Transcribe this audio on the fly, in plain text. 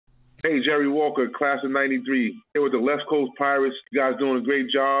Hey, Jerry Walker, class of 93. Here with the Left Coast Pirates. You guys doing a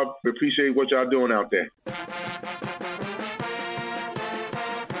great job. We appreciate what y'all doing out there.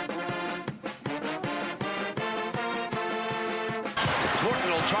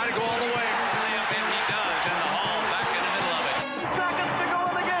 Morton will try to go all the way. Layup in, he does, and the Hall back in the middle of it. Seconds to go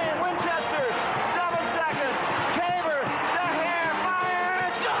in the game. Winchester, 7 seconds. Caver, the hair,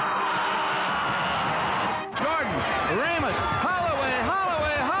 fires. Jordan, Ramus, Holloway,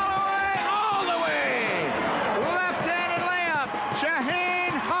 all the way. Left-handed layup,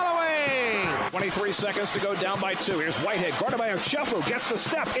 Shaheen Holloway. 23 seconds to go, down by 2. Here's Whitehead, guarded by Chefu, gets the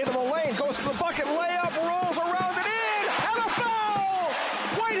step into the lane, goes to the bucket, layup, rolls around and in, and a foul!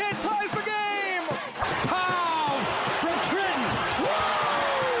 Whitehead ties the game! Pow! From Trenton! Woo!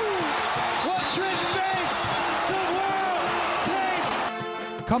 What Trenton makes, the world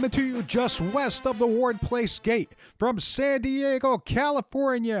takes! Coming to you just west of the Ward Place Gate from San Diego,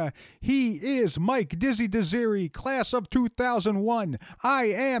 California, he is Mike Dizzy Desiri, class of 2001. I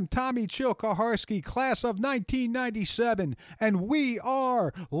am Tommy Chilkaharski, class of 1997, and we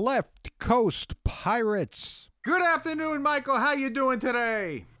are Left Coast Pirates. Good afternoon, Michael. How you doing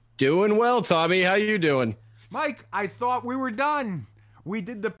today? Doing well, Tommy. How you doing? Mike, I thought we were done. We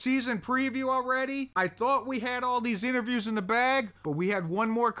did the season preview already. I thought we had all these interviews in the bag, but we had one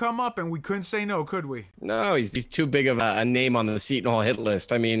more come up and we couldn't say no, could we? No, he's too big of a name on the Seton Hall hit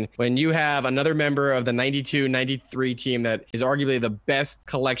list. I mean, when you have another member of the 92-93 team that is arguably the best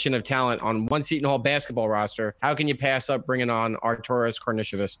collection of talent on one Seton Hall basketball roster, how can you pass up bringing on Arturas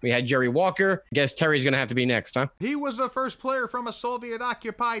Karnisovas? We had Jerry Walker. I guess Terry's going to have to be next, huh? He was the first player from a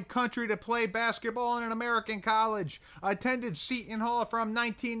Soviet-occupied country to play basketball in an American college. Attended Seton Hall from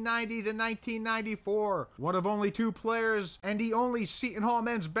 1990 to 1994. One of only 2 players and the only Seton Hall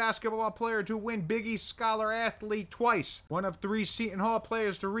men's basketball player to win Big East Scholar Athlete twice. One of 3 Seton Hall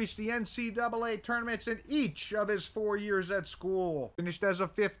players to reach the NCAA tournaments in each of his 4 years at school. Finished as a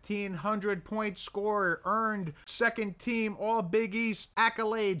 1,500-point scorer. Earned second team All Big East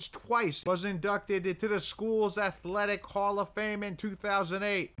accolades twice. Was inducted into the school's Athletic Hall of Fame in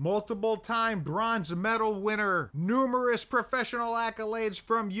 2008. Multiple-time bronze medal winner. Numerous professional accolades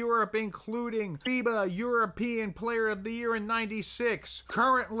from Europe, including FIBA European Player of the Year in '96.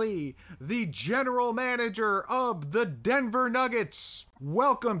 Currently, the general manager of the Denver Nuggets.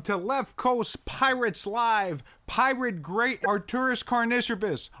 Welcome to Left Coast Pirates Live. Pirate great Arturas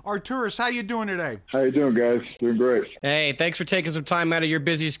Karnisovas. Arturas, how you doing today? How you doing, guys? Doing great. Hey, thanks for taking some time out of your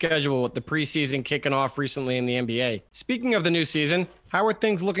busy schedule with the preseason kicking off recently in the NBA. Speaking of the new season, how are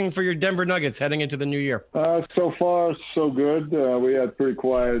things looking for your Denver Nuggets heading into the new year? So far, so good. We had a pretty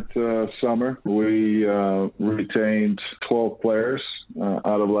quiet summer. We retained 12 players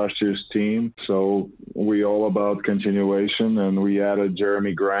out of last year's team. So we all about continuation, and we added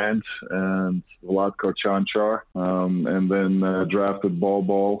Jeremy Grant and Vlatko Chanchar, and then drafted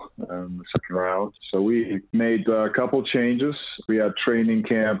Bol in the second round. So we made a couple changes. We had training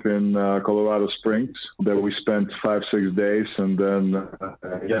camp in Colorado Springs that we spent 5-6 days, and then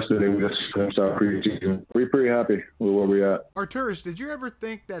yesterday we just finished our preseason. We're pretty happy with where we're at. Arturas, did you ever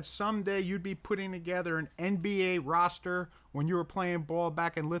think that someday you'd be putting together an NBA roster when you were playing ball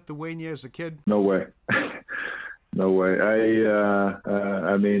back in Lithuania as a kid? No way. No way.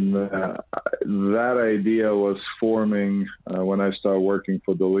 I mean, that idea was forming when I started working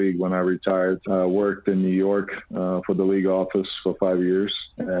for the league. When I retired, worked in New York for the league office for 5 years.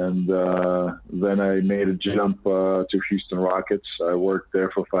 And then I made a jump to Houston Rockets. I worked there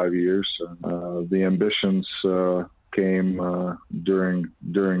for 5 years. The ambitions came during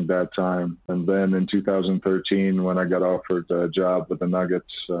that time. And then in 2013, when I got offered a job with the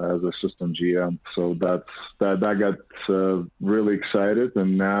Nuggets as assistant GM, so that got really excited.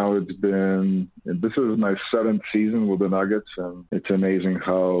 And now this is my 7th season with the Nuggets, and it's amazing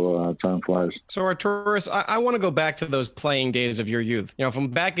how time flies. So Arturas, I want to go back to those playing days of your youth. You know, from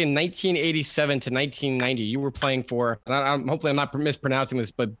back in 1987 to 1990, you were playing for, and hopefully I'm not mispronouncing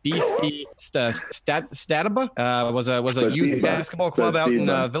this, but BC Statiba was a youth basketball club out in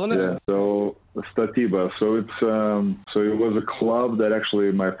Vilnius. Yeah, so Statyba. So it was a club that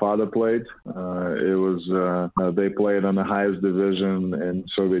actually my father played. They played on the highest division in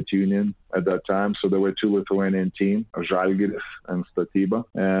Soviet Union at that time. So there were 2 Lithuanian teams, Žalgiris and Statyba.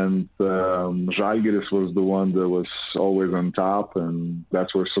 And Žalgiris was the one that was always on top, and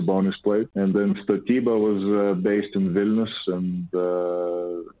that's where Sabonis played. And then Statyba was based in Vilnius, and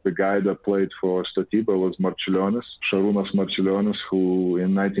the guy that played for Statyba was Šarūnas Marčiulionis, who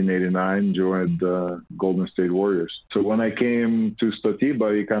in 1989 joined the Golden State Warriors. So when I came to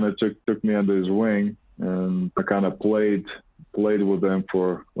Statyba, he kind of took me under his wing, and I kind of played played with him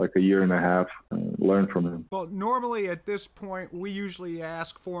for like a year and a half, learned from him. Well, normally at this point, we usually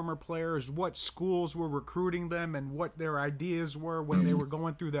ask former players what schools were recruiting them and what their ideas were when they were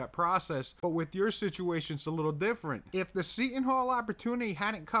going through that process. But with your situation, it's a little different. If the Seton Hall opportunity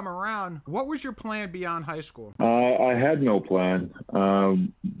hadn't come around, what was your plan beyond high school? I had no plan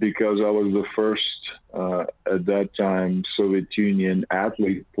because I was the first at that time Soviet Union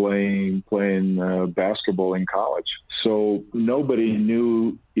athlete playing basketball in college. So nobody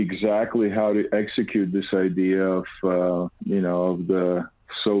knew exactly how to execute this idea of of the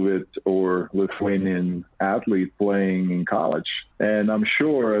Soviet or Lithuanian athlete playing in college. And I'm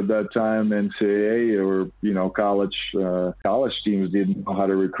sure at that time NCAA or college teams didn't know how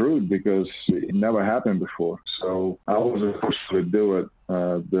to recruit because it never happened before. So I was the first to do it.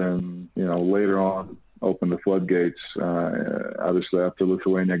 Then later on open the floodgates. Obviously, after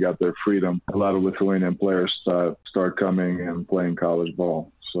Lithuania got their freedom, a lot of Lithuanian players start coming and playing college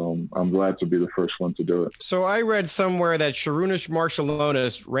ball. So I'm glad to be the first one to do it. So I read somewhere that Šarūnas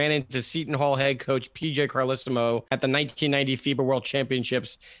Marčiulionis ran into Seton Hall head coach PJ Carlesimo at the 1990 FIBA World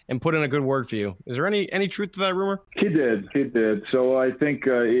Championships and put in a good word for you. Is there any truth to that rumor? He did. So I think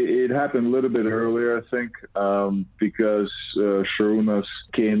it happened a little bit earlier, I think, because Šarūnas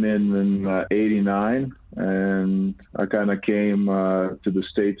came in 89. And I kind of came to the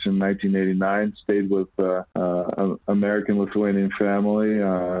States in 1989, stayed with an American-Lithuanian family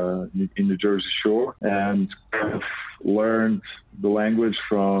in the Jersey Shore, and kind of learned the language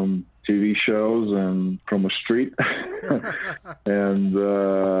from TV shows and from the street,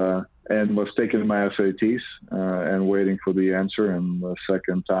 and was taking my SATs and waiting for the answer. And the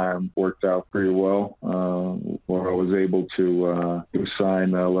second time worked out pretty well, where I was able to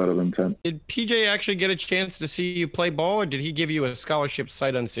sign a letter of intent. Did PJ actually get a chance to see you play ball, or did he give you a scholarship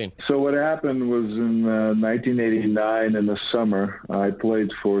sight unseen? So what happened was in 1989 in the summer, I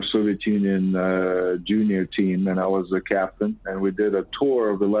played for Soviet Union junior team, and I was the captain. And we did a tour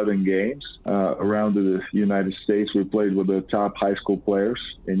of 11 games around the United States. We played with the top high school players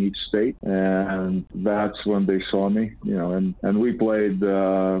in each state, and that's when they saw me, and we played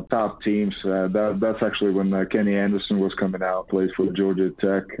top teams. That's actually when Kenny Anderson was coming out, played for Georgia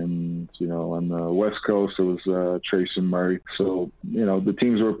Tech, and on the West Coast it was Tracy Murray. So the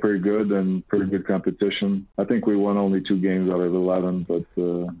teams were pretty good and pretty good competition. I think we won only 2 games out of 11, but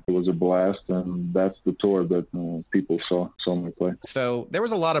it was a blast, and that's the tour that people saw me play. So there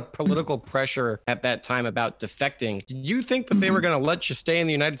was a lot of political pressure at that time about defecting. Did you think that they were going to let you stay in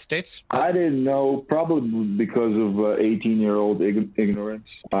the United States? I didn't know, probably because of 18-year-old ignorance.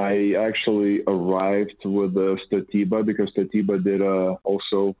 I actually arrived with Statyba because Statyba did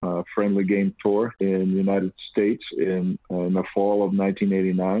also a friendly game tour in the United States in the fall of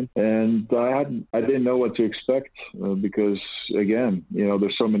 1989. And I didn't know what to expect because, again,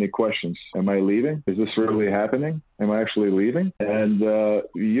 there's so many questions. Am I leaving? Is this really happening? Am I actually leaving? And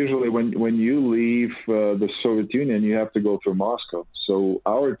usually when you leave the Soviet Union, you have to go through Moscow. So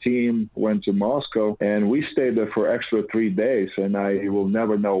our team went to Moscow, and we stayed there for extra 3 days. And I will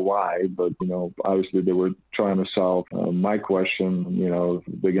never know why, but obviously they were trying to solve my question.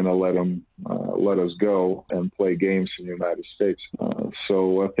 They're going to let us go and play games in the United States.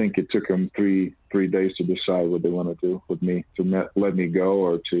 So I think it took them three days to decide what they want to do with me, to let me go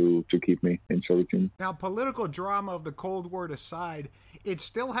or to keep me in Soviet Union. Now, political drama of the Cold War aside, it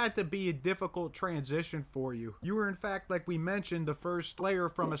still had to be a difficult transition for you. You were, in fact, like we mentioned, the first player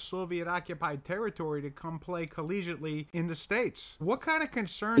from a Soviet-occupied territory to come play collegiately in the States. What kind of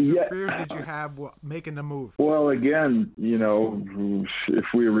concerns or fears did you have making the move? Well, again, if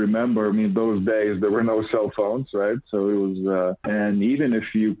we remember, those days there were no cell phones, right? So it was, and even if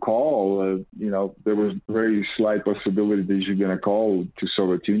you call, there was very slight possibility that you're going to call to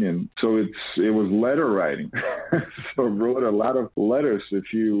Soviet Union. So it was letter writing. So I wrote a lot of letters,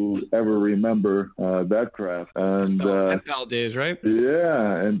 if you ever remember that craft. And pen pal days, right?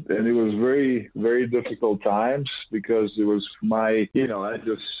 Yeah, and it was very, very difficult times because it was I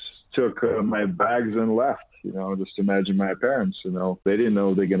just took my bags and left. Just imagine my parents, they didn't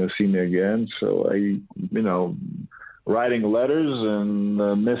know they're going to see me again. So I, writing letters and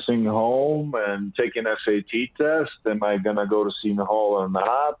missing home and taking SAT test. Am I going to go to Seton Hall or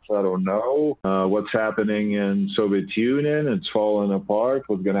not? I don't know. What's happening in Soviet Union? It's falling apart.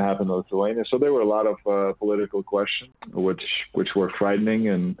 What's going to happen to Lithuania? So there were a lot of political questions, which were frightening.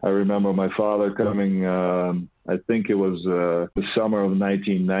 And I remember my father coming, I think it was the summer of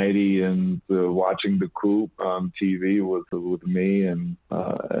 1990, and watching the coup on TV with me, and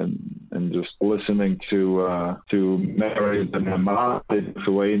and just listening to Mary and my mom,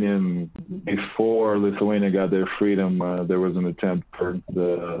 Lithuanian. Before Lithuania got their freedom, there was an attempt for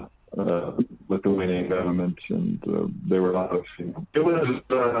the Lithuanian government, and there were a lot of, it was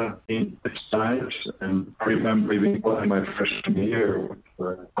in times, and I remember even playing my freshman year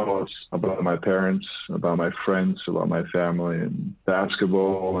with thoughts about my parents, about my friends, about my family, and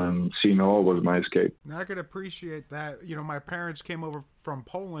basketball and Seton Hall was my escape. Now, I could appreciate that. My parents came over from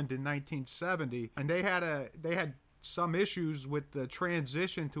Poland in 1970, and they had some issues with the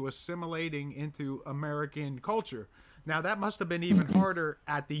transition to assimilating into American culture. Now, that must have been even harder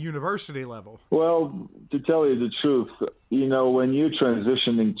at the university level. Well, to tell you the truth, when you're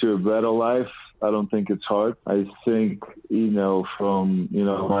transitioning to a better life, I don't think it's hard. I think, from,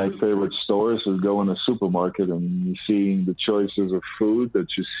 my favorite stores is going to a supermarket and seeing the choices of food that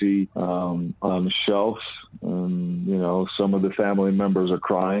you see on the shelves. And, some of the family members are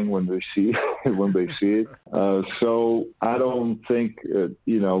crying when they see it. So I don't think,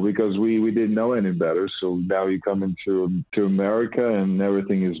 because we didn't know any better. So now you come into America and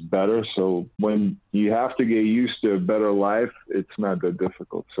everything is better. So when you have to get used to a better life, it's not that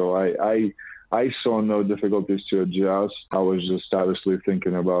difficult. So I saw no difficulties to adjust. I was just obviously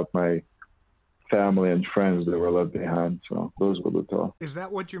thinking about my family and friends that were left behind. So those were the thoughts. Is that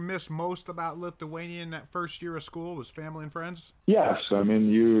what you miss most about Lithuania in that first year of school, was family and friends? Yes. I mean,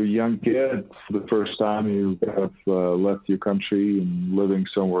 you're a young kid. For the first time you have left your country and living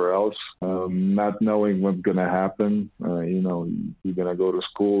somewhere else, not knowing what's going to happen. You're going to go to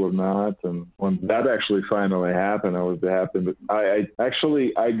school or not. And when that actually finally happened, I was happy. But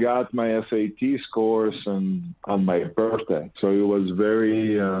I got my SAT scores on my birthday. So it was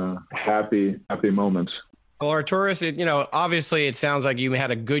very happy moments. Well, Arturas, obviously it sounds like you had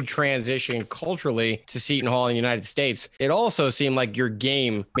a good transition culturally to Seton Hall in the United States. It also seemed like your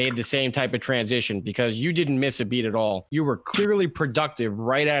game made the same type of transition because you didn't miss a beat at all. You were clearly productive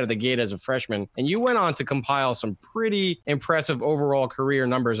right out of the gate as a freshman, and you went on to compile some pretty impressive overall career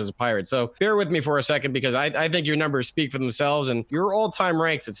numbers as a Pirate. So bear with me for a second because I think your numbers speak for themselves, and your all-time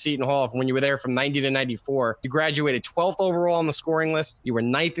ranks at Seton Hall when you were there from 90 to 94, you graduated 12th overall on the scoring list. You were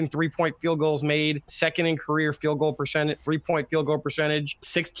 9th in three-point field goals made, 2nd in career field goal percentage, 3-point field goal percentage,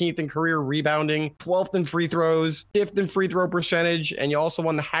 16th in career rebounding, 12th in free throws, 5th in free throw percentage, and you also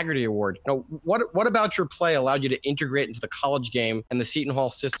won the Haggerty Award. Now, what about your play allowed you to integrate into the college game and the Seton Hall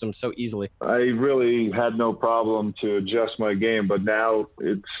system so easily? I really had no problem to adjust my game, but now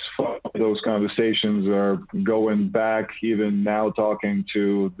it's fun. Those conversations are going back, even now talking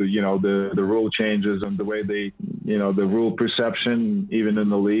to the rule changes and the way they, the rule perception, even in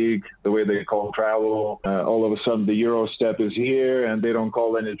the league, the way they call travel. All of a sudden the Euro step is here and they don't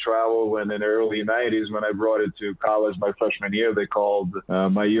call any travel, when in the early 90s when I brought it to college my freshman year, they called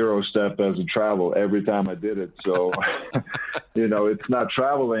my Euro step as a travel every time I did it. So, it's not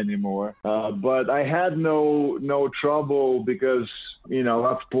travel anymore. But I had no trouble because,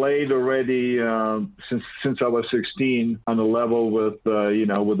 I've played already since I was 16 on a level with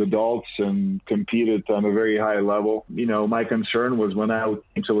adults and competed on a very high level. My concern was when I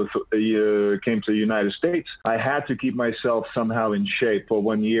came to the United States, I had to keep myself somehow in shape for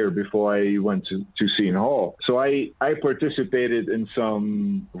 1 year before I went to Seton Hall. So I participated in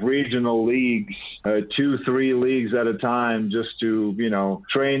some regional leagues, 2-3 leagues at a time, just to,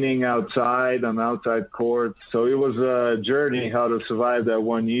 training outside on outside courts. So it was a journey how to survive that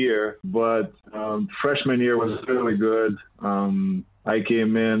 1 year. But freshman year was really good. I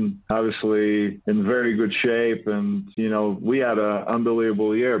came in obviously in very good shape, and we had an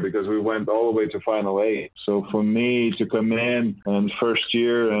unbelievable year because we went all the way to Final 8. So for me to come in first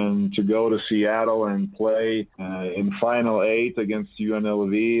year and to go to Seattle and play in Final 8 against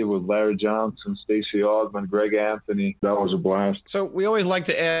UNLV with Larry Johnson, Stacey Augmon, Greg Anthony, that was a blast. So we always like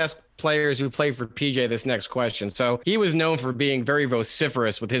to ask players who played for PJ this next question. So he was known for being very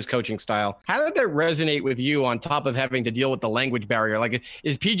vociferous with his coaching style. How did that resonate with you on top of having to deal with the language barrier? Like,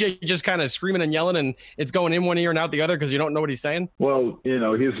 is PJ just kind of screaming and yelling and it's going in one ear and out the other because you don't know what he's saying? Well,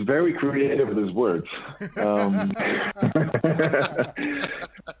 he's very creative with his words.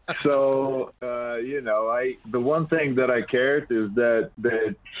 So, the one thing that I cared is that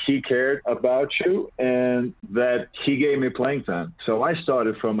he cared about you and that he gave me playing time. So I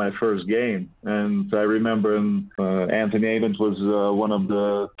started from my first game, and I remember Anthony Avent was one of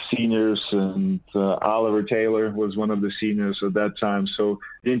the seniors, and Oliver Taylor was one of the seniors at that time. So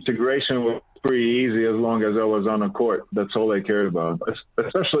the integration pretty easy as long as I was on the court. That's all I cared about,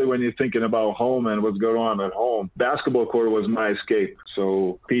 especially when you're thinking about home and what's going on at home. Basketball court was my escape.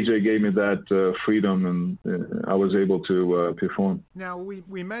 So PJ gave me that freedom, and I was able to perform. Now,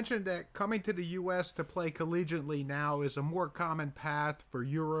 we mentioned that coming to the U.S. to play collegiately now is a more common path for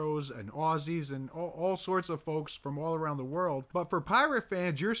Euros and Aussies and all sorts of folks from all around the world. But for Pirate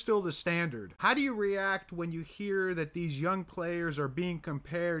fans, you're still the standard. How do you react when you hear that these young players are being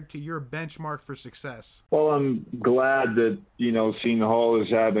compared to your benchmark for success? Well, I'm glad that, Seton Hall is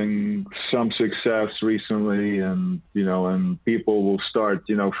having some success recently, and people will start,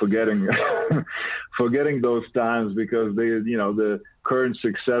 forgetting those times, because the current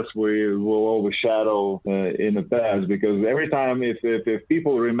success will overshadow in the past, because every time if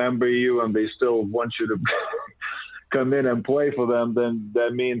people remember you and they still want you to come in and play for them, then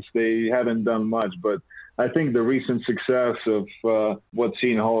that means they haven't done much. But I think the recent success of what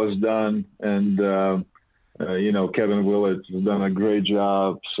Seton Hall has done, and Kevin Willett has done a great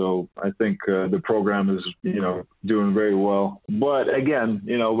job. So I think the program is, doing very well. But again,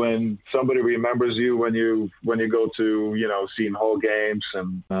 when somebody remembers you, when you go to, Seton Hall games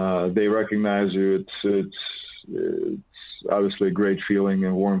and they recognize you, it's obviously a great feeling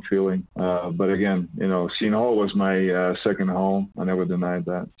and warm feeling. But again, Seton Hall was my second home. I never denied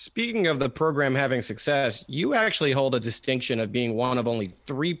that. Speaking of the program having success, you actually hold a distinction of being one of only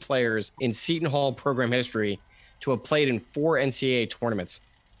 3 players in Seton Hall program history to have played in 4 NCAA tournaments.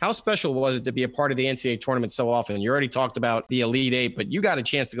 How special was it to be a part of the NCAA tournament so often? You already talked about the Elite Eight, but you got a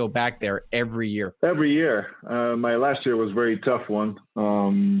chance to go back there every year. Every year. My last year was a very tough one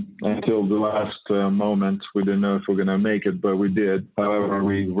until the last moment. We didn't know if we were going to make it, but we did. However,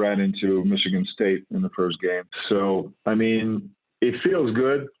 we ran into Michigan State in the first game. So, it feels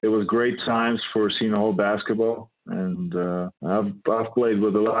good. It was great times for Seton Hall basketball. And I've played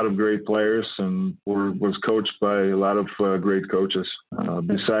with a lot of great players and was coached by a lot of great coaches.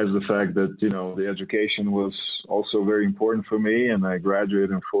 Besides the fact that, the education was also very important for me, and I graduated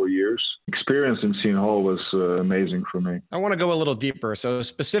in 4 years. Experience in Seton Hall was amazing for me. I want to go a little deeper. So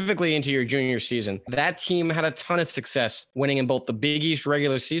specifically into your junior season, that team had a ton of success winning in both the Big East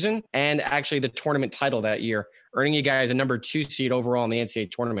regular season and actually the tournament title that year, earning you guys a number 2 seed overall in the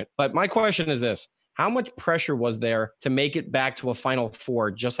NCAA tournament. But my question is this. How much pressure was there to make it back to a Final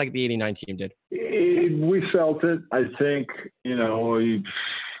Four, just like the 89 team did? We felt it. I think,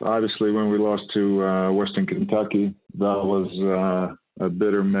 obviously when we lost to Western Kentucky, that was a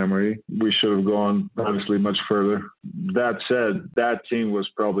bitter memory. We should have gone, obviously, much further. That said, that team was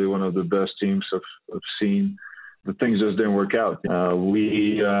probably one of the best teams I've seen. The things just didn't work out.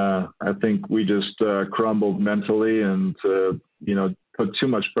 I think we just crumbled mentally and, put too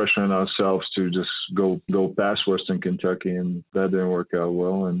much pressure on ourselves to just go past Western Kentucky, and that didn't work out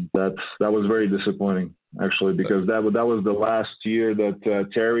well. And that was very disappointing, actually, because that was the last year that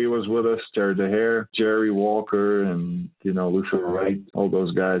Terry was with us, Terry DeHare, Jerry Walker, and, Luther Wright. All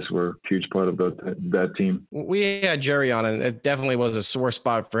those guys were a huge part of that team. We had Jerry on, and it definitely was a sore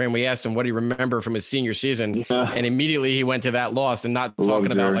spot for him. We asked him what he remembered from his senior season, and immediately he went to that loss, and not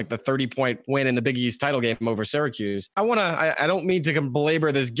talking about like the 30-point win in the Big East title game over Syracuse. I don't mean to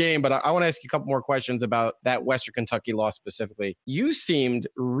belabor this game, but I want to ask you a couple more questions about that Western Kentucky loss specifically. You seemed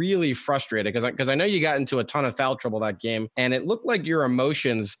really frustrated because I know you got into a ton of foul trouble that game, and it looked like your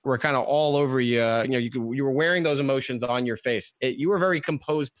emotions were kind of all over you. You were wearing those emotions on your face. You were a very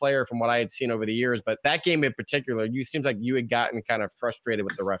composed player from what I had seen over the years, but that game in particular, you seems like you had gotten kind of frustrated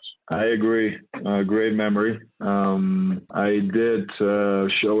with the refs. I agree. Great memory. I did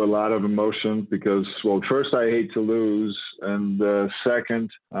show a lot of emotion because, well, first I hate to lose, and second,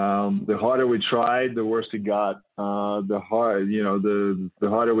 the harder we tried, the worse it got. The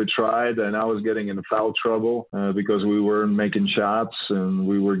harder we tried, and I was getting into foul trouble because we weren't making shots, and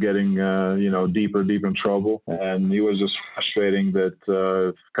we were getting deeper in trouble. And it was just frustrating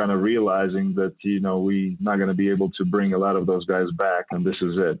that kind of realizing that we're not going to be able to bring a lot of those guys back, and this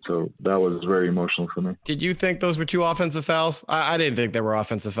is it. So that was very emotional for me. Did you think those were 2 offensive fouls? I didn't think they were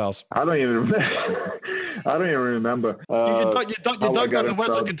offensive fouls. I don't even remember. You dunked on the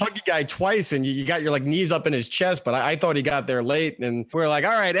Western Kentucky guy twice, and you got your knees up in his chest, but I thought he got there late, and we were like,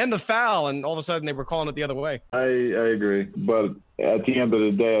 all right, end the foul, and all of a sudden they were calling it the other way. I agree, but at the end of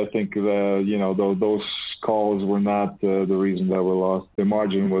the day, I think those calls were not the reason that we lost. The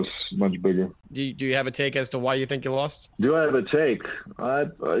margin was much bigger. Do you have a take as to why you think you lost? Do I have a take?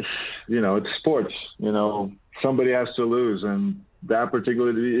 It's sports. Somebody has to lose, and that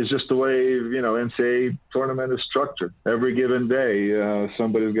particularly is just the way, NCAA tournament is structured. Every given day,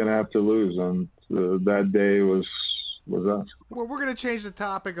 somebody's going to have to lose. And that day was was us. Well, we're going to change the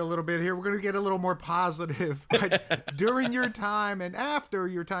topic a little bit here. We're going to get a little more positive. But during your time and after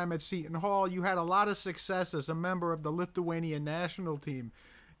your time at Seton Hall, you had a lot of success as a member of the Lithuanian National team.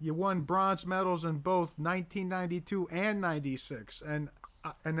 You won bronze medals in both 1992 and 96. And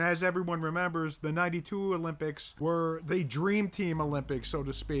as everyone remembers, the 92 Olympics were the dream team Olympics, so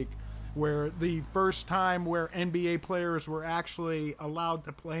to speak, where the first time where NBA players were actually allowed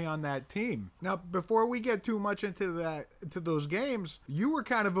to play on that team. Now, before we get too much into those games, you were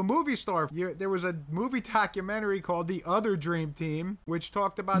kind of a movie star. There was a movie documentary called The Other Dream Team, which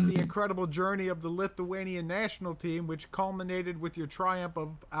talked about the incredible journey of the Lithuanian national team, which culminated with your triumph of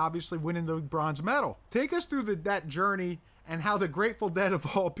obviously winning the bronze medal. Take us through that journey and how the Grateful Dead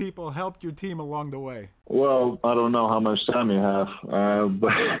of all people helped your team along the way. Well, I don't know how much time you have,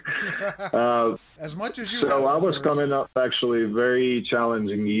 but as much as you. So I was coming up actually a very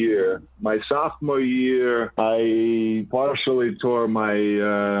challenging year. My sophomore year, I partially tore my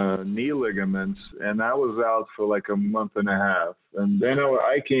knee ligaments, and I was out for like a month and a half. And then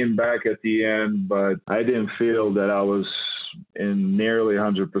I came back at the end, but I didn't feel that I was in nearly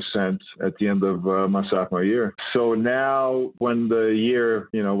 100% at the end of my sophomore year. So now when the year,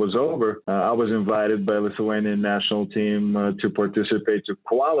 was over, I was invited by Lithuanian national team to participate, to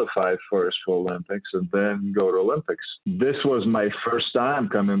qualify first for Olympics and then go to Olympics. This was my first time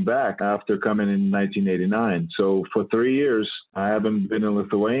coming back after coming in 1989. So for 3 years, I haven't been in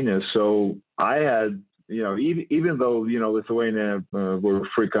Lithuania. So I had, even though, Lithuania were a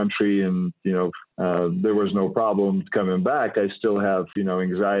free country and, there was no problem coming back, I still have,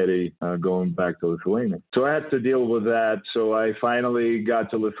 anxiety going back to Lithuania. So I had to deal with that. So I finally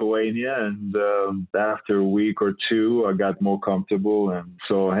got to Lithuania, and after a week or two, I got more comfortable. And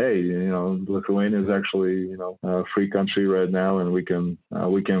so, hey, Lithuania is actually, a free country right now, and we can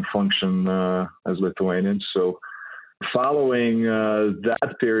function as Lithuanians. So following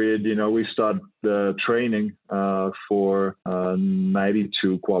that period, we started training for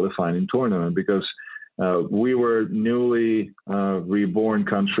 92 qualifying tournament, because we were newly reborn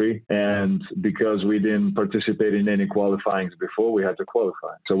country, and because we didn't participate in any qualifyings before, we had to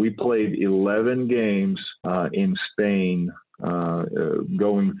qualify. So we played 11 games in Spain,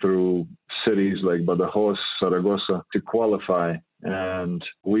 going through cities like Badajoz, Zaragoza to qualify. And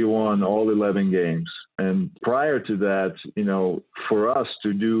we won all 11 games. And prior to that, for us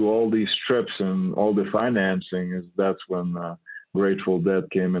to do all these trips and all the financing, that's when Grateful Dead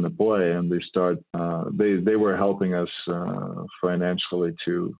came into play, and they were helping us financially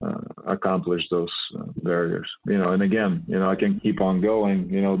to accomplish those barriers. And again, I can keep on going.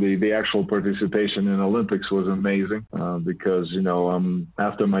 The actual participation in Olympics was amazing because,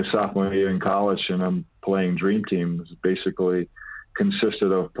 after my sophomore year in college and I'm playing Dream Team, basically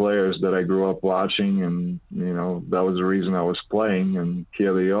consisted of players that I grew up watching, and that was the reason I was playing, and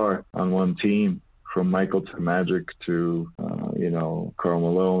here they are on one team, from Michael to Magic to Karl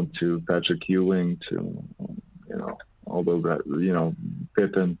Malone to Patrick Ewing to although that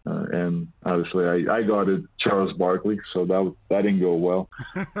Pippen, and obviously I guarded Charles Barkley, so that didn't go well.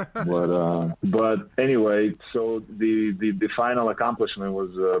 but anyway, so the final accomplishment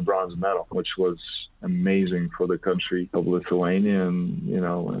was a bronze medal, which was amazing for the country of Lithuania,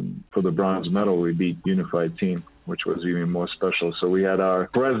 and for the bronze medal we beat unified team, which was even more special. So we had our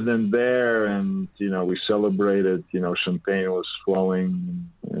president there, and we celebrated. Champagne was flowing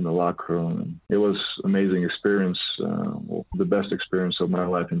in the locker room, and it was amazing experience, the best experience of my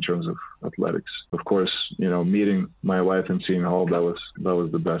life in terms of athletics. Of course, meeting my wife in Seton Hall, that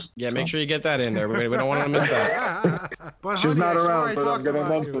was the best. Yeah, make sure you get that in there. We don't want to miss that. But she's not around, but I'm gonna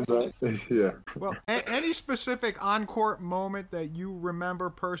mention that. Yeah. Well, any specific on-court moment that you remember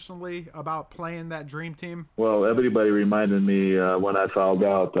personally about playing that Dream Team? Well, everybody reminded me when I fouled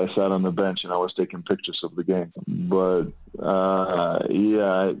out, I sat on the bench and I was taking pictures of the game. But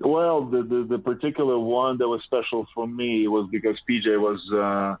yeah, well, the particular one that was special for me was because PJ was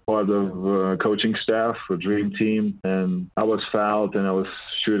part of coaching staff for Dream Team, and I was fouled and I was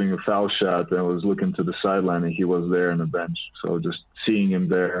shooting a foul shot, and I was looking to the sideline and he was there on the bench. So just seeing him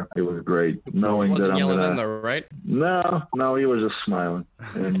there, it was great. Knowing that I'm gonna. In there, right? No, he was just smiling,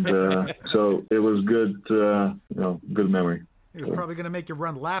 and so it was good. Good memory. He was probably going to make you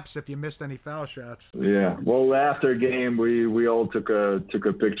run laps if you missed any foul shots. Yeah. Well, after game, we all took a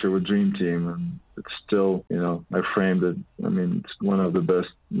picture with Dream Team, and it's still, I framed it. I mean, it's one of the best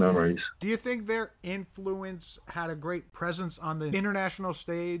memories. Do you think their influence had a great presence on the international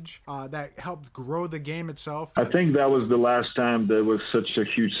stage that helped grow the game itself? I think that was the last time there was such a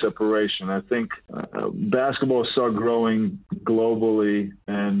huge separation. I think basketball started growing globally,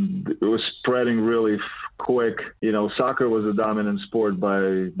 and and it was spreading really quick. You know, soccer was a dominant sport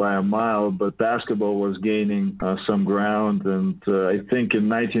by a mile, but basketball was gaining some ground. And I think in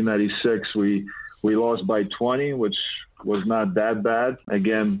 1996 we lost by 20, which was not that bad.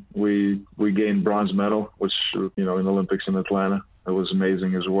 Again, we gained bronze medal, which, you know, in Olympics in Atlanta. It was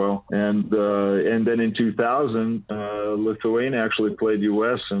amazing as well. And then in 2000, Lithuania actually played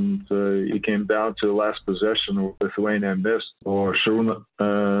U.S. and it came down to the last possession. Lithuania missed, or Šarūnas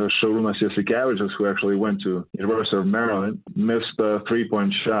Jasikevičius, who actually went to University of Maryland, missed a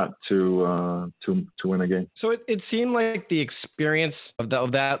 3-point shot to win a game. So it seemed like the experience of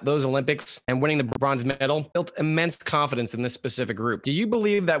those Olympics and winning the bronze medal built immense confidence in this specific group. Do you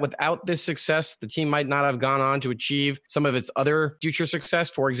believe that without this success, the team might not have gone on to achieve some of its other future success?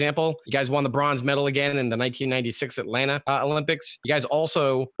 For example, you guys won the bronze medal again in the 1996 Atlanta Olympics. You guys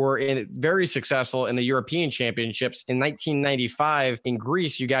also were very successful in the European Championships. In 1995 in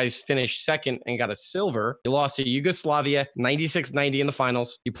Greece, you guys finished second and got a silver. You lost to Yugoslavia 96-90 in the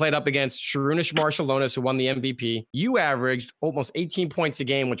finals. You played up against Šarūnas Marčiulionis, who won the MVP. You averaged almost 18 points a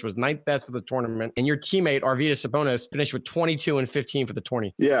game, which was ninth best for the tournament. And your teammate, Arturas Karnisovas, finished with 22 and 15 for the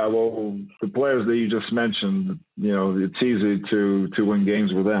tourney. Yeah, well, the players that you just mentioned, you know, it's easy to win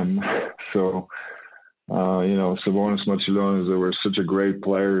games with them. So, you know, Sabonis, Marčiulionis, they were such a great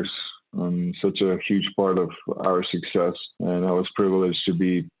players and such a huge part of our success. And I was privileged to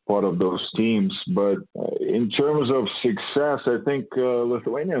be part of those teams. But in terms of success, I think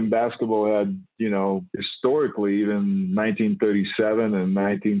Lithuanian basketball had, you know, historically, even 1937 and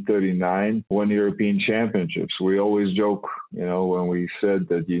 1939, won European championships. We always joke, you know, when we said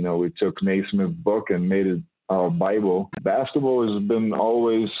that, you know, we took Naismith's book and made it our Bible. Basketball has been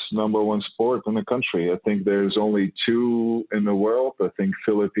always number one sport in the country. I think there's only two in the world, I think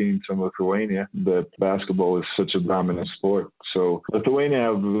Philippines and Lithuania, that basketball is such a dominant sport. So Lithuania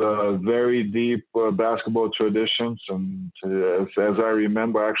have very deep basketball traditions. And as I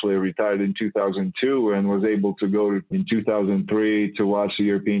remember, actually I retired in 2002 and was able to go in 2003 to watch the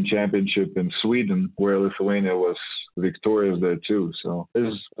European Championship in Sweden, where Lithuania was victorious there too. So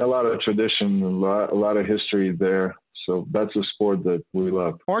there's a lot of tradition, a lot of history there. So that's a sport that we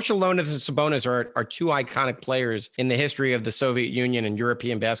love. Marčiulionis and Sabonis are two iconic players in the history of the Soviet Union and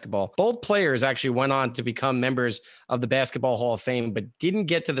European basketball. Both players actually went on to become members of the Basketball Hall of Fame, but didn't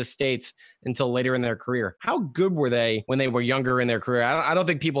get to the States until later in their career. How good were they when they were younger in their career? I don't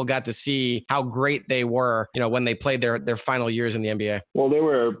think people got to see how great they were, you know, when they played their final years in the NBA. Well,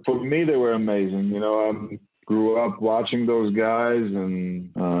 for me, they were amazing. You know, grew up watching those guys and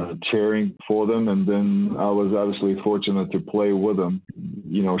cheering for them, and then I was obviously fortunate to play with them.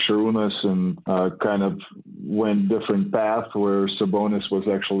 You know, Šarūnas and kind of went different path, where Sabonis was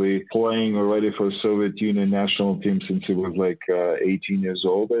actually playing already for Soviet Union national team since he was like 18 years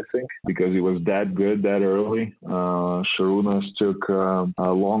old, I think, because he was that good that early. Šarūnas took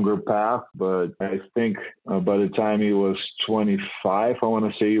a longer path, but I think by the time he was 25, I want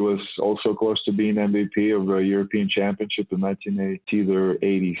to say he was also close to being MVP of the European Championship in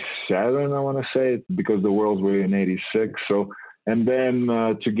 1987, I want to say, because the Worlds were in 86. So, and then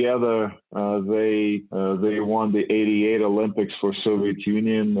together they won the 88 Olympics for Soviet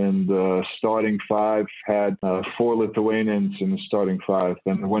Union, and starting five had 4 Lithuanians in the starting five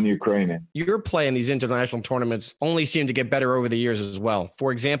and 1 Ukrainian. Your play in these international tournaments only seemed to get better over the years as well.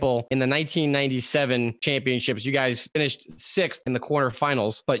 For example, in the 1997 championships, you guys finished 6th in the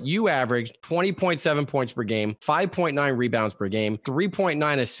quarterfinals, but you averaged 20.7 points per game, 5.9 rebounds per game,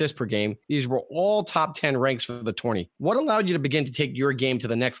 3.9 assists per game. These were all top 10 ranks for the tourney. What allowed you to begin to take your game to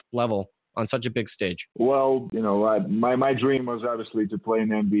the next level on such a big stage? Well, you know, my dream was obviously to play in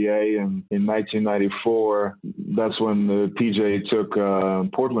the NBA, and in 1994, that's when PJ took a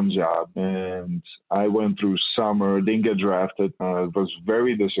Portland job, and I went through summer, didn't get drafted, was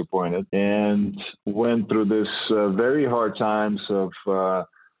very disappointed, and went through this very hard times of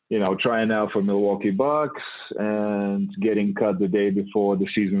you know, trying out for Milwaukee Bucks and getting cut the day before the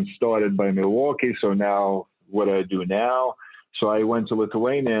season started by Milwaukee. So now, what do I do now? So I went to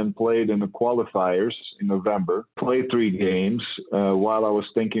Lithuania and played in the qualifiers in November, played 3 games while I was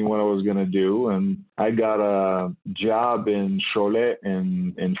thinking what I was going to do. And I got a job in Cholet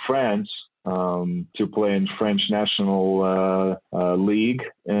in France to play in French National League,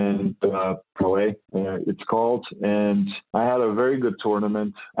 and it's called. And I had a very good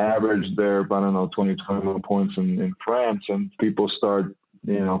tournament. I averaged there, I don't know, 21 points in France, and people start,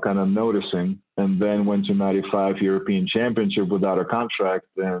 you know, kind of noticing, and then went to 95 European Championship without a contract,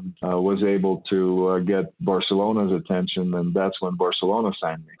 and was able to get Barcelona's attention, and that's when Barcelona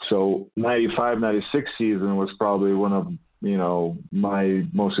signed me. So 95-96 season was probably one of my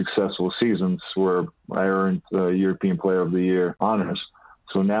most successful seasons where I earned European Player of the Year honors.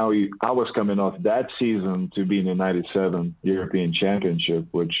 So now I was coming off that season to be in the 97 European Championship,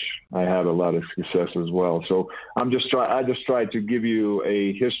 which I had a lot of success as well. So I just tried to give you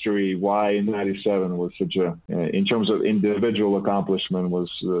a history why 97 was such a, in terms of individual accomplishment, was,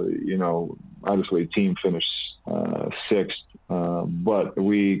 obviously team finished sixth. But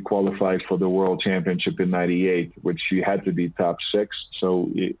we qualified for the World Championship in 98, which you had to be top six. So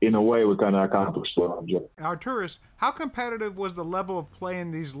in a way, we kind of accomplished well. Arturas, how competitive was the level of play in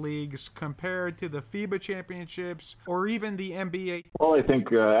these leagues compared to the FIBA championships or even the NBA? Well, I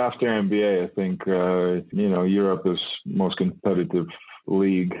think after NBA, Europe is most competitive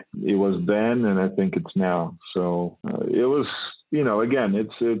league. It was then, and I think it's now. So it was. Again,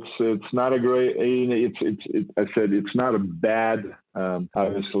 it's not a great. I said it's not a bad,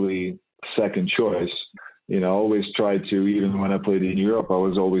 obviously, second choice. Always tried to, even when I played in Europe, I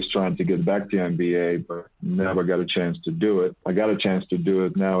was always trying to get back to NBA, but never got a chance to do it. I got a chance to do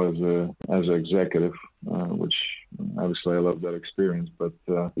it now as an executive, which obviously I love that experience. But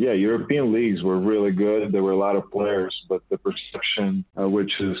European leagues were really good. There were a lot of players, but the perception,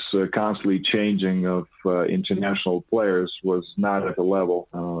 which is constantly changing, of international players was not at the level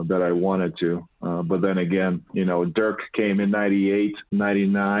that I wanted to. But then again, Dirk came in 98,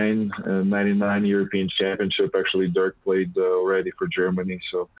 99, 99 European Championship. Actually, Dirk played already for Germany.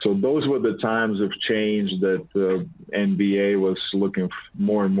 So those were the times of change that NBA was looking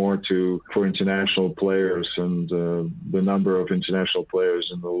more and more for international players, and the number of international players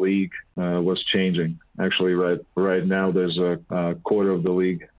in the league was changing. Actually, right now, there's a quarter of the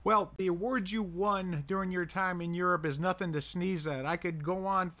league. Well, the awards you won during your time in Europe is nothing to sneeze at. I could go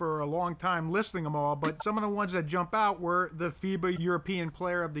on for a long time listing them all, but some of the ones that jump out were the FIBA European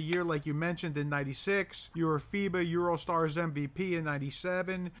Player of the Year, like you mentioned, in 96. You were FIBA Eurostars MVP in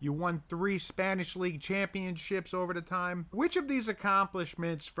 97. You won 3 Spanish League championships over the time. Which of these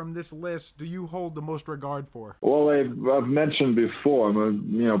accomplishments from this list do you hold the most regard for? Well, I've mentioned before,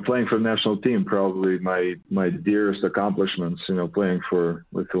 playing for the national team, probably my dearest accomplishments, playing for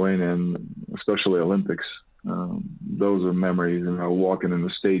Lithuania, and especially Olympics. Those are memories, walking in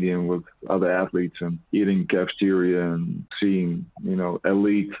the stadium with other athletes and eating cafeteria and seeing,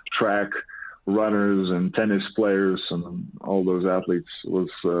 elite track runners and tennis players and all those athletes was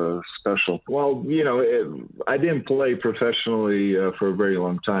special. Well, I didn't play professionally for a very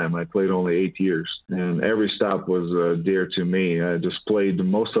long time. I played only 8 years, and every stop was dear to me. I just played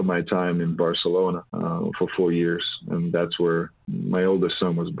most of my time in Barcelona for 4 years, and that's where my oldest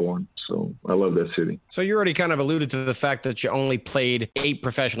son was born. So I love that city. So you already kind of alluded to the fact that you only played 8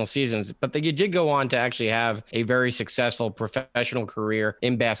 professional seasons, but that you did go on to actually have a very successful professional career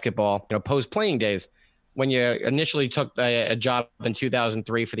in basketball, post playing days. When you initially took a job in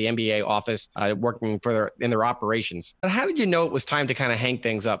 2003 for the NBA office, working in their operations. But how did you know it was time to kind of hang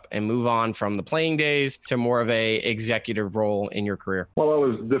things up and move on from the playing days to more of a executive role in your career? Well, I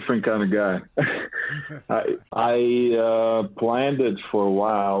was a different kind of guy. I planned it for a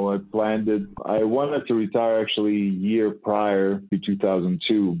while. I wanted to retire actually a year prior to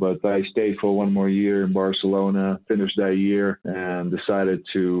 2002, but I stayed for one more year in Barcelona, finished that year, and decided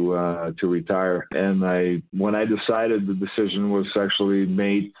to retire. And when I decided, the decision was actually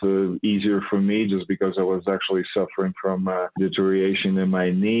made easier for me, just because I was actually suffering from deterioration in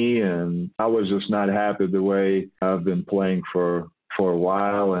my knee, and I was just not happy the way I've been playing for a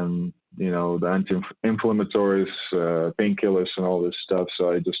while, and the anti-inflammatories, painkillers and all this stuff.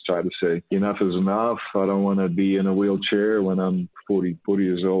 So I just tried to say, enough is enough. I don't want to be in a wheelchair when I'm 40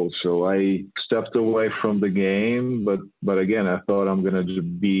 years old. So I stepped away from the game. But again, I thought I'm going to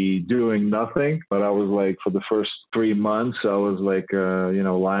be doing nothing. But I was like, for the first 3 months, I was like,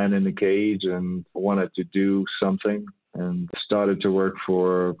 lying in the cage and wanted to do something, and started to work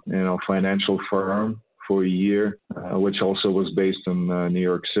for, financial firm for a year, which also was based in New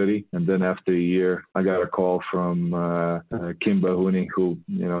York City. And then after a year, I got a call from Kim Bahuni, who,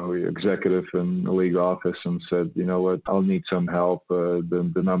 executive in the league office, and said, you know what, I'll need some help.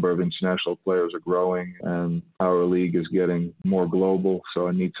 The number of international players are growing, and our league is getting more global, so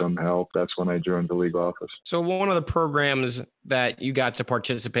I need some help. That's when I joined the league office. So one of the programs that you got to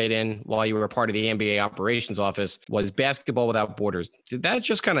participate in while you were a part of the NBA operations office was Basketball Without Borders. Did that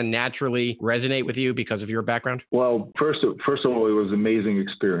just kind of naturally resonate with you because of your background? Well, first of all, it was an amazing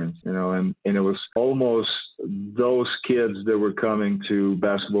experience, and it was almost those kids that were coming to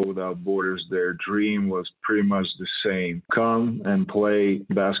Basketball Without Borders, their dream was pretty much the same. Come and play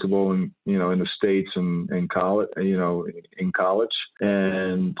basketball in the States and in college,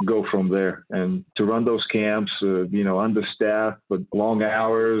 and go from there. And to run those camps, understaffed, but long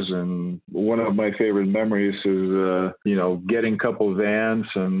hours. And one of my favorite memories is, getting a couple vans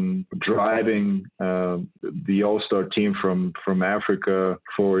and driving the All-Star team from Africa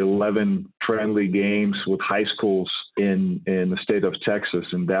for 11 friendly games with high schools in the state of Texas,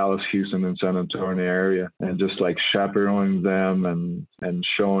 in Dallas, Houston, and San Antonio area, and just like chaperoning them and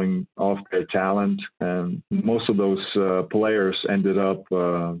showing off their talent. And most of those players ended up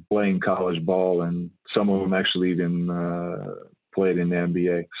playing college ball, and some of them actually even played in the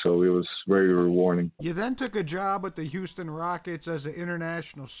NBA. So it was very rewarding. You then took a job with the Houston Rockets as an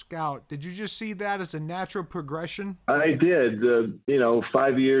international scout. Did you just see that as a natural progression? I did.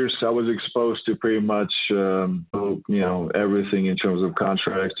 5 years I was exposed to pretty much, everything in terms of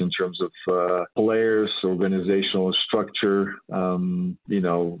contracts, in terms of players, organizational structure.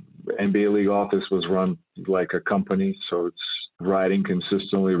 NBA league office was run like a company. So it's writing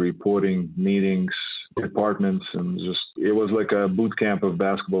consistently, reporting, meetings, departments, and it was like a boot camp of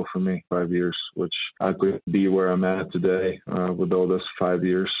basketball for me. 5 years, which I could be where I'm at today with all this 5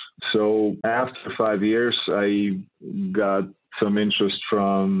 years. So after 5 years, I got some interest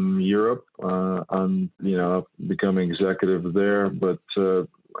from Europe on becoming executive there, but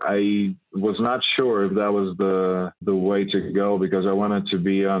I was not sure if that was the way to go, because I wanted to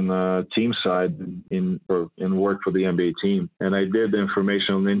be on the team side and work for the NBA team. And I did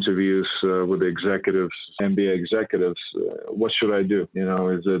informational interviews with executives, NBA executives. What should I do?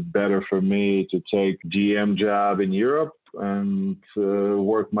 Is it better for me to take GM job in Europe and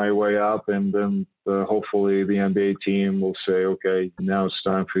work my way up, and then hopefully the NBA team will say, okay, now it's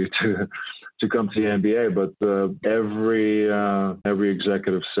time for you to come to the NBA. But every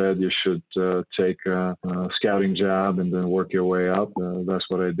executive said you should take a scouting job and then work your way up. That's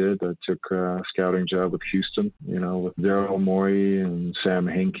what I did. I took a scouting job with Houston, with Daryl Morey and Sam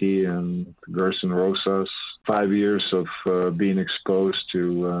Hinkie and Gerson Rosas. 5 years of being exposed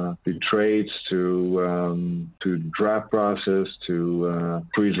to trades, to draft process, to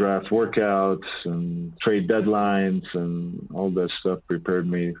pre-draft workouts and trade deadlines, and all that stuff prepared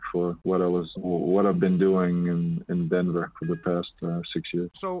me for what I've been doing in Denver for the past 6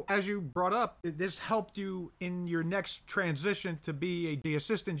 years. So as you brought up, this helped you in your next transition to be the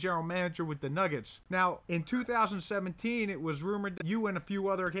assistant general manager with the Nuggets. Now, in 2017, it was rumored that you and a few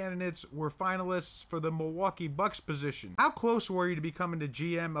other candidates were finalists for the Milwaukee Bucks position. How close were you to becoming the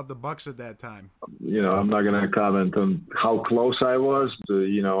GM of the Bucks at that time? I'm not going to comment on how close I was.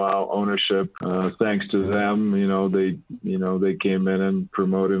 Our ownership, thanks to them, they came in and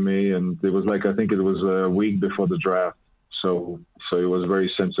promoted me, and it was I think it was a week before the draft. So it was a very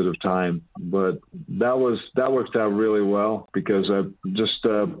sensitive time, but that worked out really well, because I just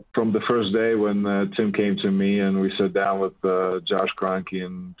from the first day when Tim came to me and we sat down with Josh Kroenke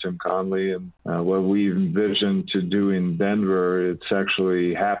and Tim Conley, and what we envisioned to do in Denver, it's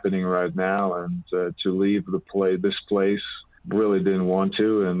actually happening right now. And to leave this place, really didn't want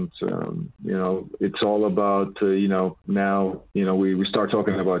to. And it's all about now we start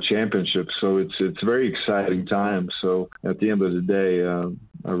talking about championships, so it's a very exciting time. So at the end of the day, I'm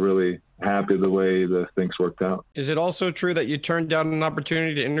really happy the way the things worked out. Is it also true that you turned down an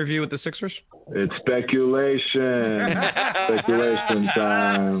opportunity to interview with the Sixers? It's speculation. Speculation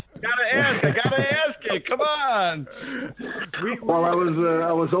time. I gotta ask it. Come on. Well, I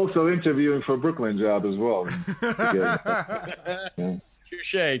was also interviewing for Brooklyn job as well. Yeah.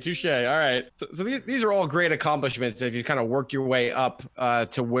 Touche. All right. So these are all great accomplishments if you kind of worked your way up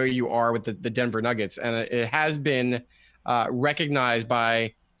to where you are with the Denver Nuggets. And it has been recognized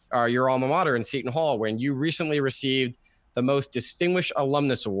by your alma mater in Seton Hall, when you recently received the Most Distinguished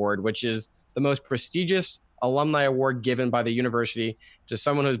Alumnus Award, which is the most prestigious alumni award given by the university to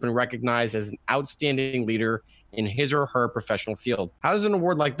someone who's been recognized as an outstanding leader in his or her professional field. How does an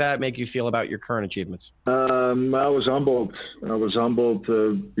award like that make you feel about your current achievements? I was humbled. A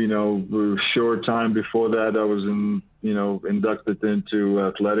short time before that, I was inducted into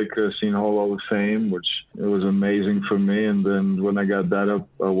Athletic Seton Hall of Fame, which it was amazing for me. And then when I got that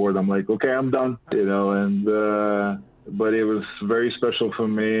award, I'm like, okay, I'm done, but it was very special for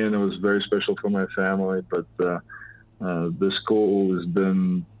me, and it was very special for my family. But the school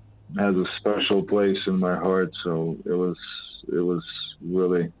has a special place in my heart, so it was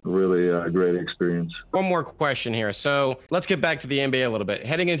really, really a great experience. One more question here. So let's get back to the NBA a little bit.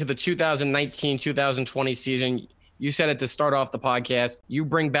 Heading into the 2019-2020 season, You said it to start off the podcast. You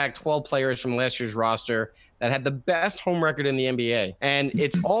bring back 12 players from last year's roster that had the best home record in the NBA. And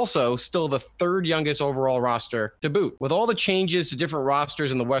it's also still the third youngest overall roster to boot. With all the changes to different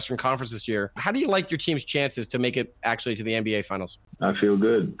rosters in the Western Conference this year, how do you like your team's chances to make it actually to the NBA Finals? I feel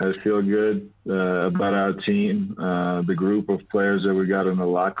good. I feel good about our team, the group of players that we got in the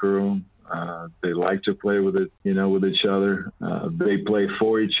locker room. They like to play with it, with each other. They play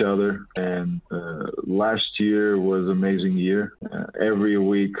for each other. And last year was an amazing year. Every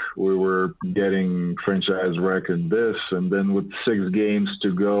week we were getting franchise record this. And then with 6 games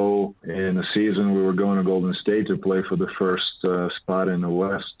to go in the season, we were going to Golden State to play for the first spot in the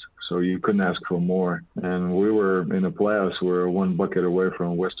West. So you couldn't ask for more. And we were in the playoffs. We were 1 bucket away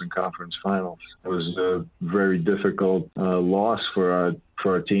from Western Conference Finals. It was a very difficult loss for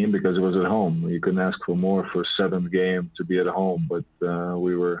our team because it was at home. You couldn't ask for more for 7th game to be at home. But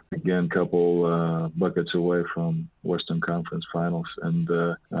we were, again, a couple buckets away from Western Conference Finals. And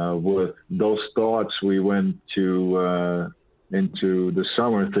with those thoughts, we went into the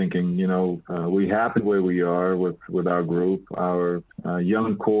summer thinking, we happy where we are with our group. Our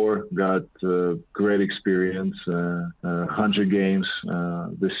young core got great experience, 100 games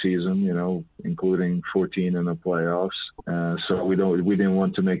this season, including 14 in the playoffs. So we didn't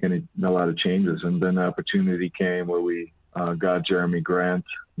want to make a lot of changes. And then the opportunity came where we got Jeremy Grant,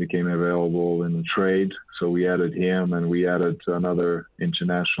 became available in the trade. So we added him, and we added another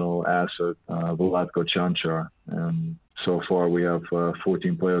international asset, Vlatko Čančar. And so far, we have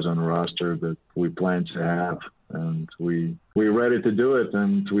 14 players on the roster that we plan to have, and we're ready to do it.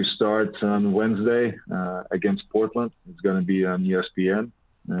 And we start on Wednesday against Portland. It's going to be on ESPN,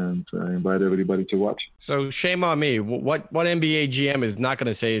 and I invite everybody to watch. So shame on me. What NBA GM is not going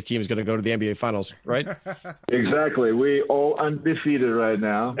to say his team is going to go to the NBA Finals, right? Exactly. We all undefeated right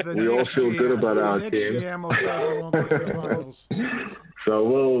now. We all feel good about our team. GM will say they won't go to the finals. So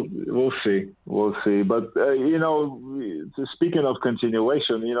we'll see. We'll see. But, speaking of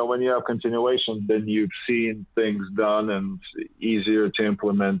continuation, when you have continuation, then you've seen things done and it's easier to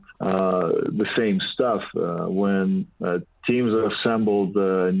implement the same stuff. When teams are assembled,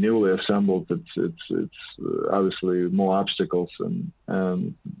 newly assembled, it's obviously more obstacles.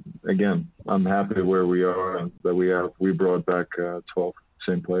 And again, I'm happy where we are and that we brought back 12.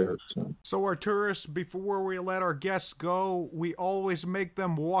 Same players. So Arturas, before we let our guests go, we always make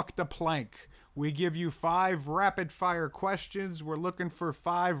them walk the plank. We give you 5 rapid-fire questions. We're looking for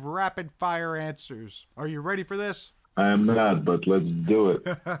 5 rapid-fire answers. Are you ready for this? I am not, but let's do it.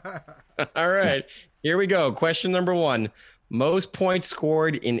 All right. Here we go. Question number 1. Most points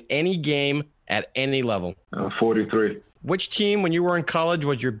scored in any game at any level? 43. Which team, when you were in college,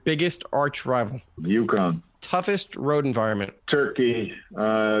 was your biggest arch rival? UConn. Toughest road environment? Turkey,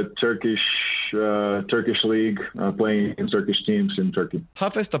 Turkish league, playing against Turkish teams in Turkey.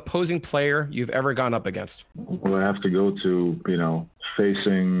 Toughest opposing player you've ever gone up against? Well, I have to go to,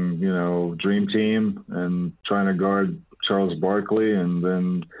 facing, Dream Team and trying to guard Charles Barkley, and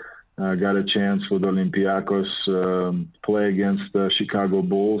then got a chance with Olympiacos play against the Chicago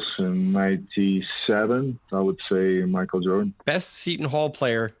Bulls in 97. I would say Michael Jordan. Best Seton Hall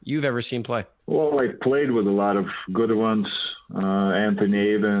player you've ever seen play? Well, I played with a lot of good ones. Anthony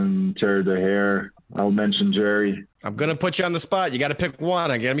Avon, Terry DeHare. I'll mention Jerry. I'm going to put you on the spot. You got to pick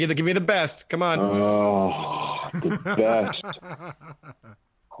one. Give me the best. Come on. Oh, the best.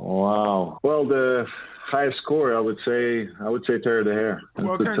 Wow. Well, the highest score, I would say Terry DeHare.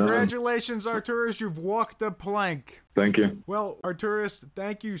 Well, congratulations, Arturas. You've walked the plank. Thank you. Well, Arturas,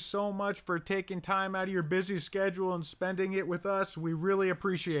 thank you so much for taking time out of your busy schedule and spending it with us. We really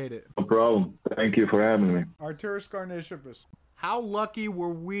appreciate it. No problem. Thank you for having me. Arturas Karnisovas. How lucky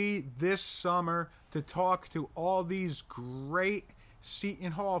were we this summer to talk to all these great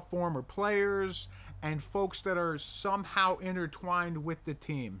Seton Hall former players and folks that are somehow intertwined with the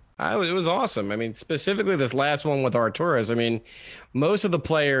team? It was awesome. I mean, specifically this last one with Arturas. I mean, most of the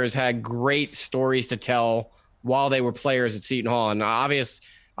players had great stories to tell while they were players at Seton Hall. And obviously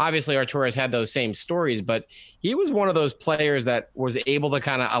Arturas had those same stories, but he was one of those players that was able to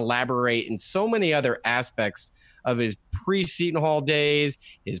kind of elaborate in so many other aspects of his pre-Seton Hall days,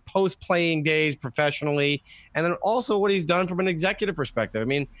 his post-playing days professionally, and then also what he's done from an executive perspective. I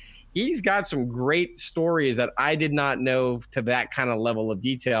mean, he's got some great stories that I did not know to that kind of level of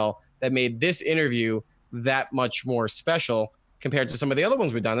detail that made this interview that much more special compared to some of the other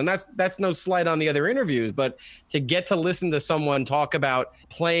ones we've done. And that's no slight on the other interviews, but to get to listen to someone talk about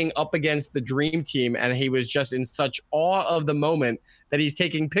playing up against the dream team, and he was just in such awe of the moment that he's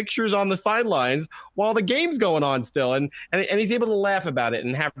taking pictures on the sidelines while the game's going on still. And he's able to laugh about it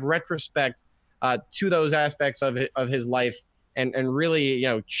and have retrospect to those aspects of his life and really,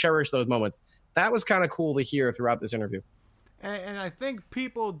 cherish those moments. That was kind of cool to hear throughout this interview. And I think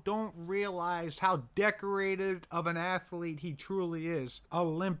people don't realize how decorated of an athlete he truly is.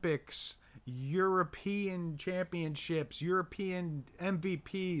 Olympics, European championships, European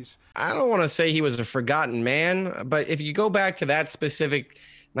MVPs. I don't want to say he was a forgotten man, but if you go back to that specific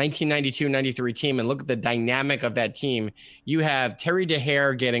 1992-93 team and look at the dynamic of that team, you have Terry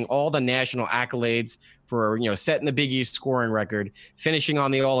DeHare getting all the national accolades for, setting the Big East scoring record, finishing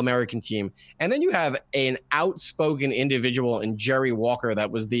on the All-American team. And then you have an outspoken individual in Jerry Walker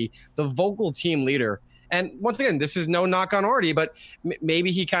that was the vocal team leader. And once again, this is no knock on Artie, but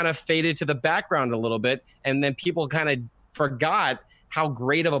maybe he kind of faded to the background a little bit, and then people kind of forgot how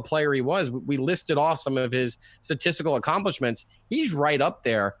great of a player he was. We listed off some of his statistical accomplishments. He's right up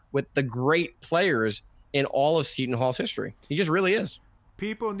there with the great players in all of Seton Hall's history. He just really is.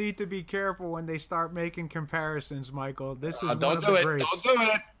 People need to be careful when they start making comparisons, Michael. This is one of the greats. Don't do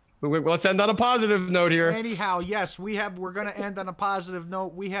it. Let's end on a positive note here. Anyhow, yes, we're going to end on a positive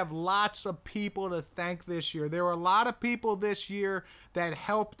note. We have lots of people to thank this year. There were a lot of people this year that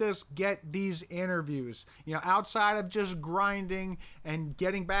helped us get these interviews. Outside of just grinding and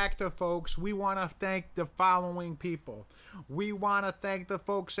getting back to folks, we want to thank the following people. We want to thank the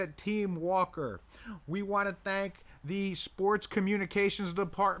folks at Team Walker. We want to thank the sports communications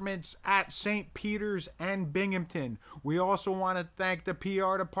departments at St. Peter's and Binghamton. We also want to thank the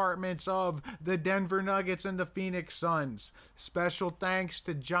PR departments of the Denver Nuggets and the Phoenix Suns. Special thanks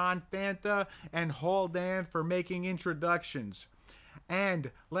to John Fanta and Hall Dan for making introductions.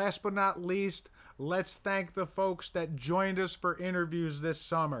 And last but not least, let's thank the folks that joined us for interviews this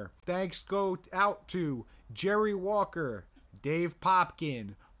summer. Thanks go out to Jerry Walker, Dave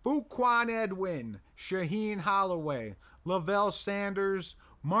Popkin, Fuquan Edwin, Shaheen Holloway, Lavelle Sanders,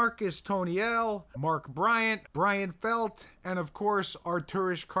 Marcus Toniel, Mark Bryant, Brian Felt, and of course,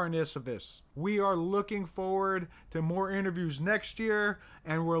 Arturas Karnisovas. We are looking forward to more interviews next year,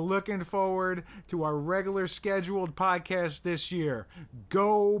 and we're looking forward to our regular scheduled podcast this year.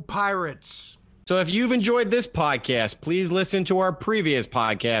 Go Pirates! So if you've enjoyed this podcast, please listen to our previous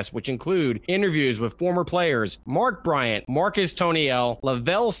podcasts, which include interviews with former players Mark Bryant, Marcus Toniel,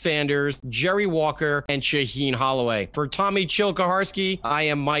 Lavelle Sanders, Jerry Walker, and Shaheen Holloway. For Tommy Chilkaharsky, I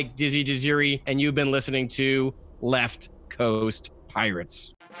am Mike Dizzy Desiri, and you've been listening to Left Coast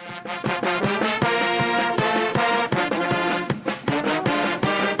Pirates.